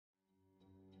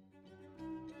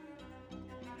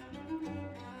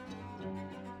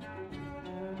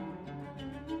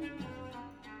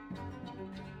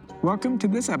Welcome to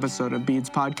this episode of Bede's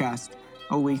Podcast,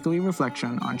 a weekly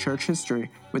reflection on church history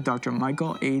with Dr.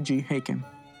 Michael A.G. Haykin.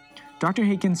 Dr.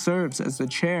 Haykin serves as the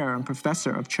chair and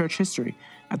professor of church history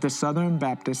at the Southern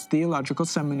Baptist Theological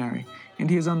Seminary, and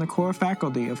he is on the core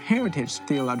faculty of Heritage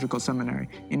Theological Seminary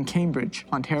in Cambridge,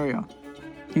 Ontario.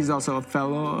 He's also a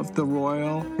fellow of the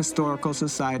Royal Historical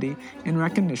Society in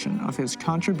recognition of his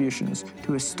contributions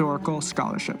to historical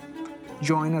scholarship.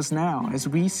 Join us now as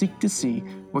we seek to see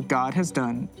what God has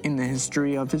done in the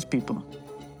history of his people.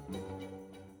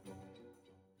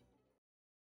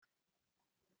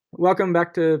 Welcome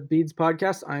back to Bede's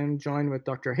Podcast. I am joined with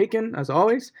Dr. Haykin, as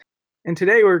always. And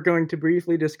today we're going to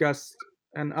briefly discuss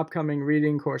an upcoming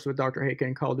reading course with Dr.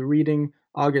 Haykin called Reading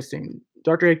Augustine.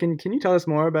 Dr. Haykin, can you tell us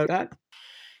more about that?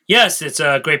 Yes, it's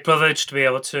a great privilege to be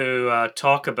able to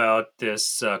talk about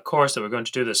this course that we're going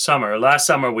to do this summer. Last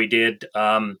summer we did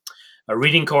a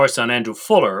reading course on Andrew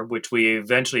Fuller, which we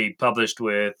eventually published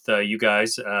with you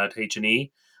guys at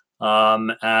H&E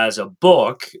as a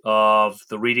book of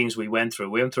the readings we went through.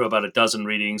 We went through about a dozen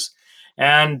readings,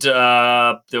 and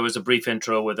there was a brief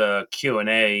intro with a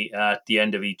Q&A at the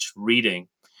end of each reading.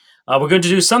 We're going to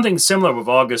do something similar with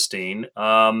Augustine.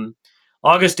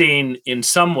 Augustine, in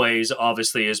some ways,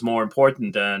 obviously, is more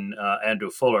important than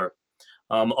Andrew Fuller.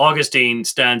 Augustine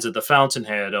stands at the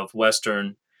fountainhead of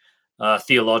Western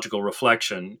theological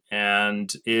reflection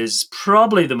and is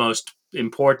probably the most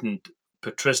important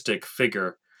patristic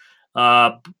figure.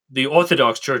 The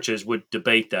Orthodox churches would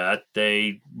debate that.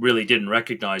 They really didn't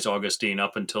recognize Augustine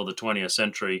up until the 20th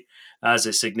century as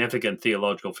a significant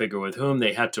theological figure with whom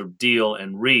they had to deal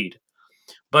and read.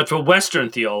 But for Western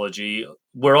theology,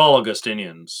 we're all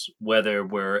Augustinians, whether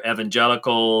we're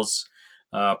evangelicals,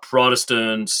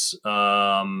 Protestants,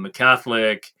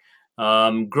 Catholic.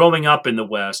 Growing up in the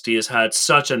West, he has had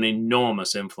such an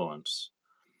enormous influence.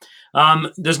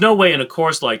 There's no way in a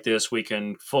course like this we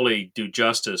can fully do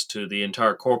justice to the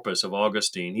entire corpus of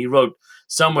Augustine. He wrote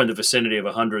somewhere in the vicinity of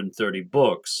 130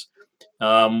 books,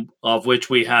 of which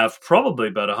we have probably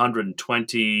about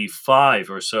 125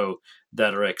 or so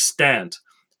that are extant.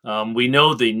 We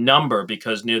know the number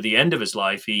because near the end of his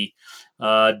life, he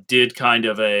did kind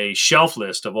of a shelf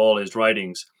list of all his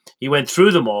writings. He went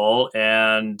through them all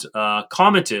and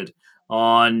commented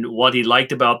on what he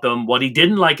liked about them, what he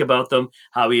didn't like about them,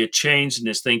 how he had changed in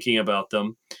his thinking about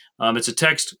them. It's a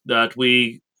text that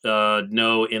we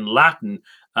know in Latin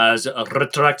as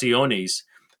Retractiones,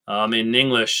 in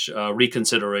English,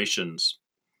 reconsiderations.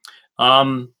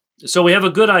 So we have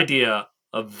a good idea,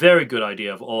 a very good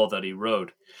idea of all that he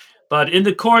wrote. But in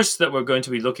the course that we're going to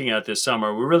be looking at this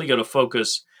summer, we're really going to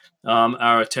focus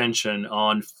our attention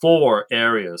on four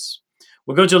areas.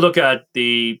 We're going to look at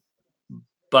the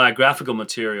biographical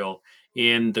material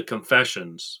in the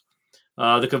Confessions.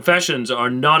 The Confessions are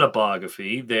not a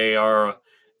biography. They are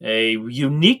a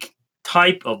unique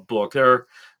type of book. They're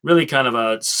really kind of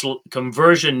a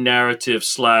conversion narrative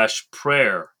 /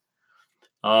 prayer.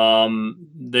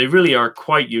 They really are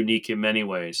quite unique in many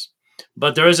ways.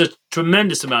 But there is a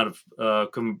tremendous amount of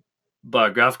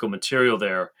biographical material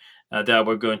there that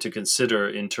we're going to consider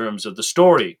in terms of the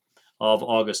story of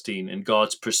Augustine and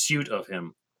God's pursuit of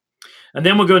him. And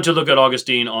then we're going to look at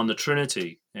Augustine on the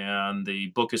Trinity. And the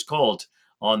book is called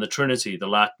On the Trinity, the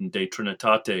Latin De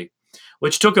Trinitate,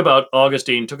 which took him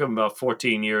about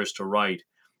 14 years to write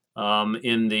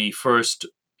in the first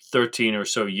 13 or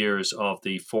so years of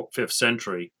the 5th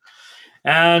century.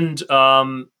 And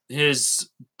his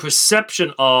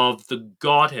perception of the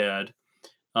Godhead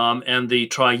and the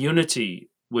triunity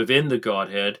within the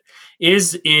Godhead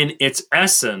is in its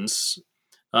essence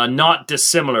not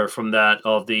dissimilar from that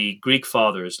of the Greek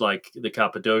fathers like the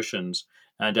Cappadocians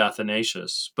and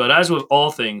Athanasius. But as with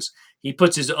all things, he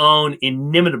puts his own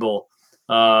inimitable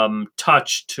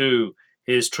touch to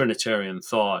his Trinitarian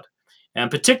thought. And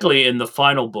particularly in the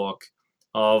final book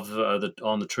of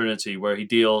on the Trinity, where he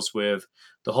deals with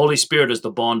the Holy Spirit as the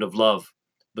bond of love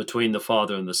between the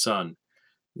Father and the Son,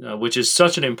 which is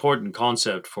such an important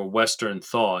concept for Western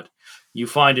thought. You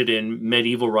find it in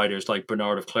medieval writers like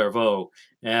Bernard of Clairvaux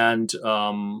and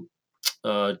John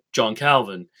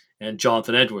Calvin and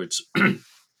Jonathan Edwards,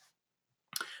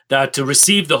 that to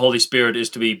receive the Holy Spirit is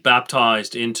to be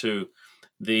baptized into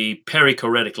the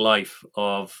perichoretic life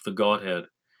of the Godhead,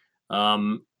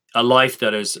 a life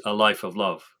that is a life of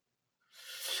love.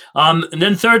 And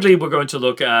then thirdly, we're going to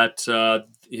look at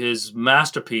his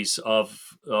masterpiece of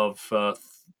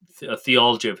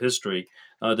theology of history,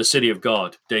 The City of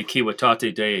God, De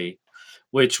Civitate Dei,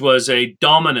 which was a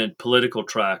dominant political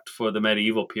tract for the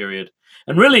medieval period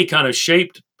and really kind of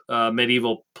shaped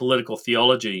medieval political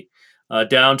theology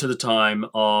down to the time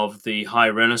of the High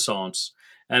Renaissance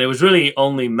And it was really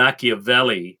only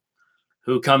Machiavelli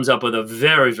who comes up with a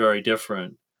very, very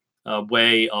different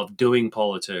way of doing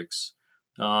politics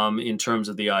in terms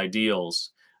of the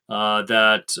ideals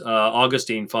that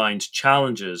Augustine finds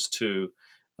challenges to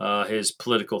his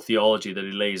political theology that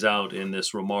he lays out in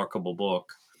this remarkable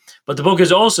book. But the book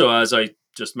is also, as I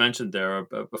just mentioned there,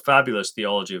 a fabulous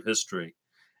theology of history.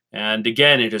 And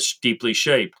again, it has deeply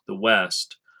shaped the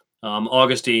West.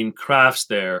 Augustine crafts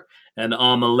there an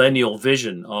amillennial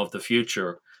vision of the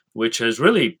future, which has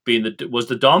really been was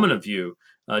the dominant view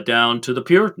down to the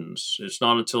Puritans. It's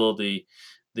not until the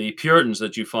Puritans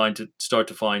that you start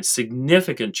to find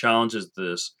significant challenges to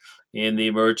this in the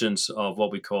emergence of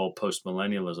what we call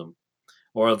postmillennialism,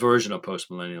 or a version of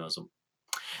postmillennialism.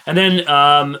 And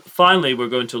then finally, we're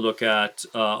going to look at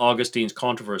Augustine's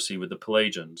controversy with the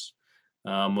Pelagians.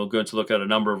 We're going to look at a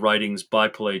number of writings by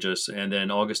Pelagius and then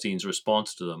Augustine's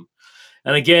response to them.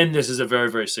 And again, this is a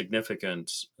very, very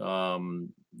significant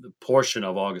portion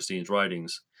of Augustine's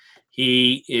writings.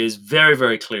 He is very,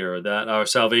 very clear that our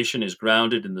salvation is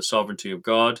grounded in the sovereignty of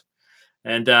God,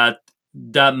 and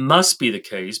that must be the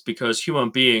case because human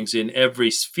beings in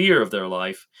every sphere of their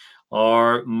life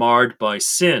are marred by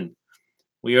sin.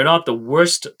 We are not the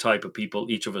worst type of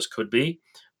people each of us could be,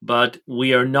 but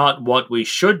we are not what we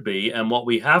should be and what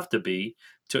we have to be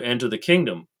to enter the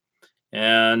kingdom.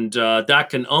 And that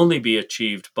can only be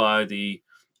achieved by the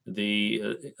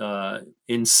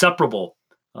inseparable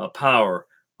power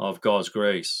of God's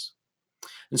grace.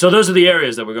 And so those are the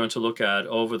areas that we're going to look at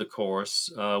over the course,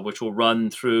 which will run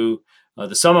through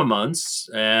the summer months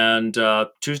and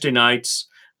Tuesday nights,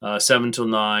 7 till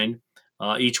 9.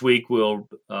 Each week we'll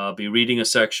be reading a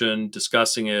section,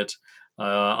 discussing it.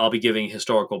 I'll be giving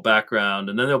historical background,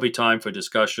 and then there'll be time for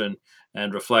discussion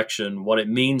and reflection, what it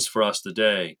means for us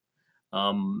today.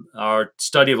 Our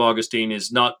study of Augustine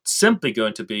is not simply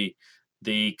going to be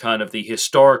the kind of the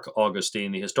historic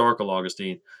Augustine, the historical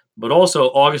Augustine, but also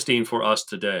Augustine for us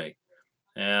today.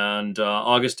 And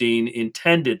Augustine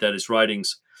intended that his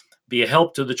writings be a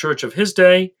help to the church of his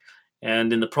day,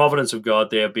 and in the providence of God,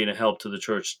 they have been a help to the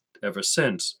church ever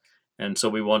since. And so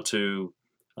we want to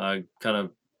kind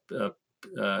of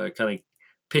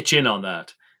pitch in on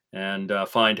that and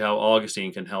find how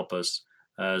Augustine can help us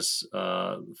as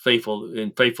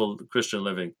faithful Christian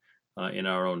living in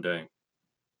our own day.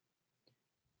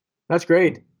 That's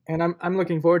great, and I'm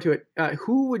looking forward to it.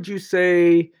 Who would you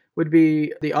say would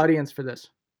be the audience for this?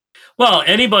 Well,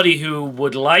 anybody who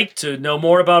would like to know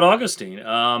more about Augustine.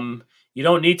 You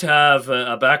don't need to have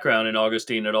a background in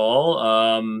Augustine at all.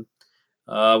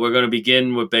 We're going to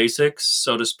begin with basics,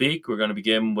 so to speak. We're going to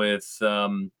begin with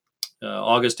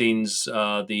Augustine's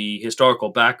the historical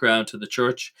background to the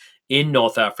church in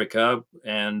North Africa,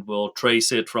 and we'll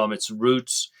trace it from its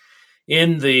roots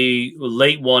in the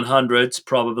late 100s,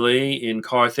 probably in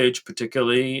Carthage,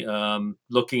 particularly,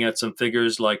 looking at some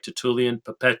figures like Tertullian,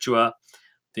 Perpetua,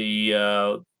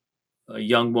 the a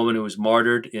young woman who was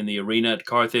martyred in the arena at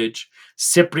Carthage,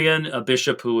 Cyprian, a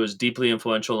bishop who was deeply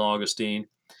influential in Augustine,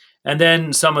 and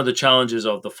then some of the challenges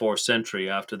of the 4th century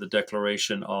after the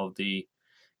declaration of the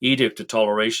Edict of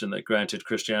Toleration that granted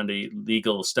Christianity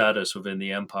legal status within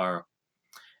the empire.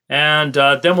 And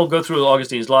then we'll go through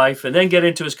Augustine's life and then get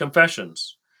into his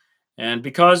confessions. And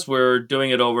because we're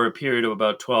doing it over a period of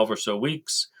about 12 or so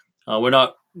weeks, we're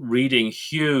not reading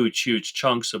huge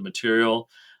chunks of material.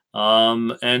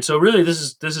 And so really this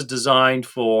is designed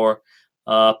for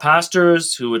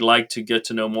pastors who would like to get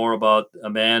to know more about a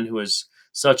man who is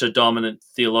such a dominant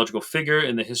theological figure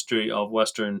in the history of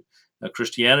Western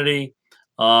Christianity,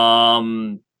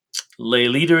 lay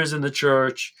leaders in the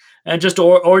church, and just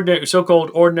ordinary,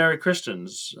 so-called ordinary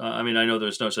Christians. I mean, I know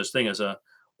there's no such thing as a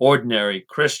ordinary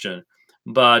Christian,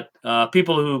 but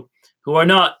people who are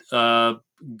not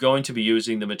going to be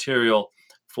using the material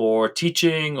for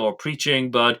teaching or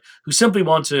preaching, but who simply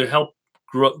want to help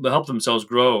themselves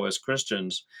grow as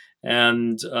Christians,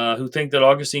 and who think that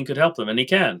Augustine could help them, and he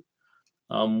can.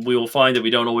 We will find that we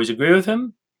don't always agree with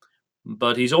him,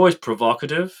 but he's always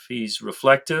provocative. He's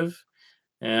reflective,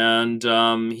 and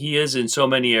he is in so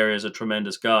many areas a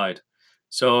tremendous guide.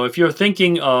 So if you're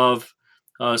thinking of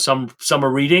some summer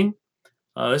reading,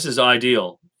 this is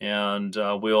ideal, and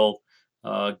we'll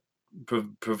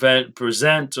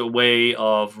present a way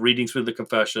of reading through the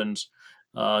Confessions,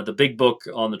 the big book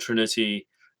on the Trinity,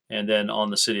 and then on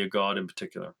the City of God in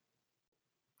particular.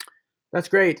 That's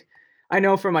great. I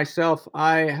know for myself,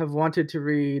 I have wanted to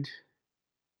read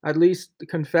at least the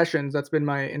Confessions. That's been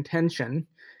my intention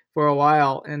for a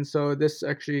while, and so this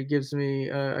actually gives me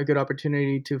a good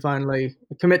opportunity to finally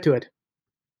commit to it.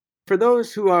 For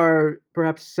those who are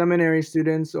perhaps seminary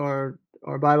students or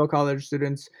or Bible college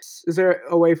students. Is there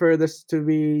a way for this to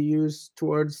be used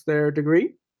towards their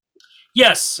degree?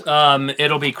 Yes,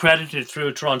 it'll be credited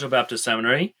through Toronto Baptist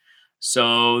Seminary.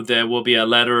 So there will be a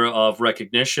letter of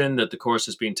recognition that the course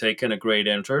has been taken, a grade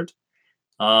entered.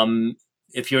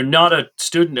 If you're not a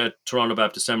student at Toronto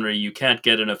Baptist Seminary, you can't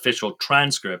get an official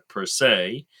transcript per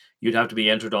se. You'd have to be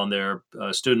entered on their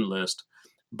student list.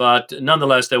 But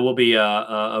nonetheless, there will be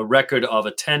a record of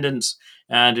attendance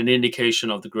and an indication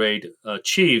of the grade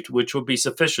achieved, which will be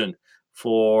sufficient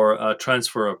for a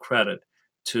transfer of credit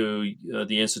to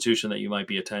the institution that you might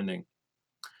be attending.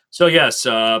 So yes,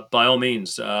 by all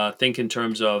means, think in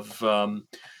terms of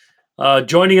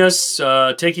joining us,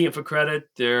 taking it for credit.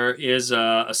 There is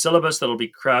a syllabus that will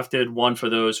be crafted, one for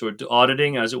those who are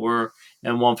auditing, as it were,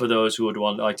 and one for those who would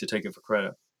like to take it for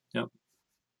credit. Yeah.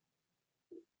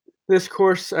 This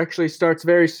course actually starts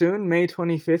very soon. May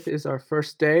 25th is our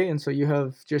first day, and so you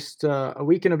have just a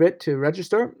week and a bit to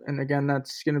register. And again,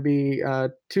 that's going to be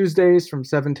Tuesdays from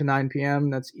 7 to 9 p.m.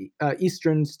 That's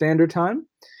Eastern Standard Time.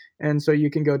 And so you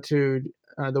can go to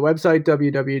the website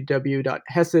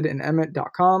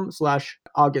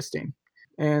www.hesedandemmett.com/Augustine.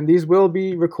 And these will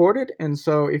be recorded. And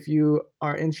so if you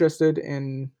are interested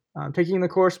in taking the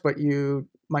course, but you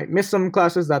might miss some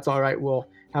classes, that's all right. We'll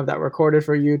have that recorded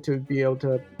for you to be able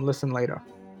to listen later.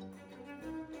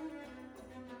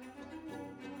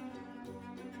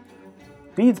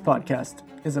 Beads Podcast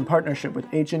is in partnership with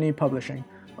H&E Publishing,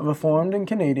 a Reformed and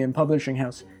Canadian publishing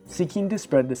house seeking to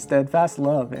spread the steadfast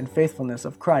love and faithfulness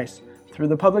of Christ through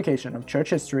the publication of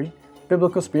church history,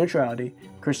 biblical spirituality,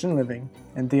 Christian living,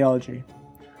 and theology.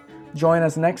 Join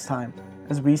us next time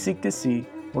as we seek to see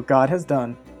what God has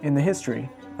done in the history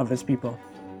of His people.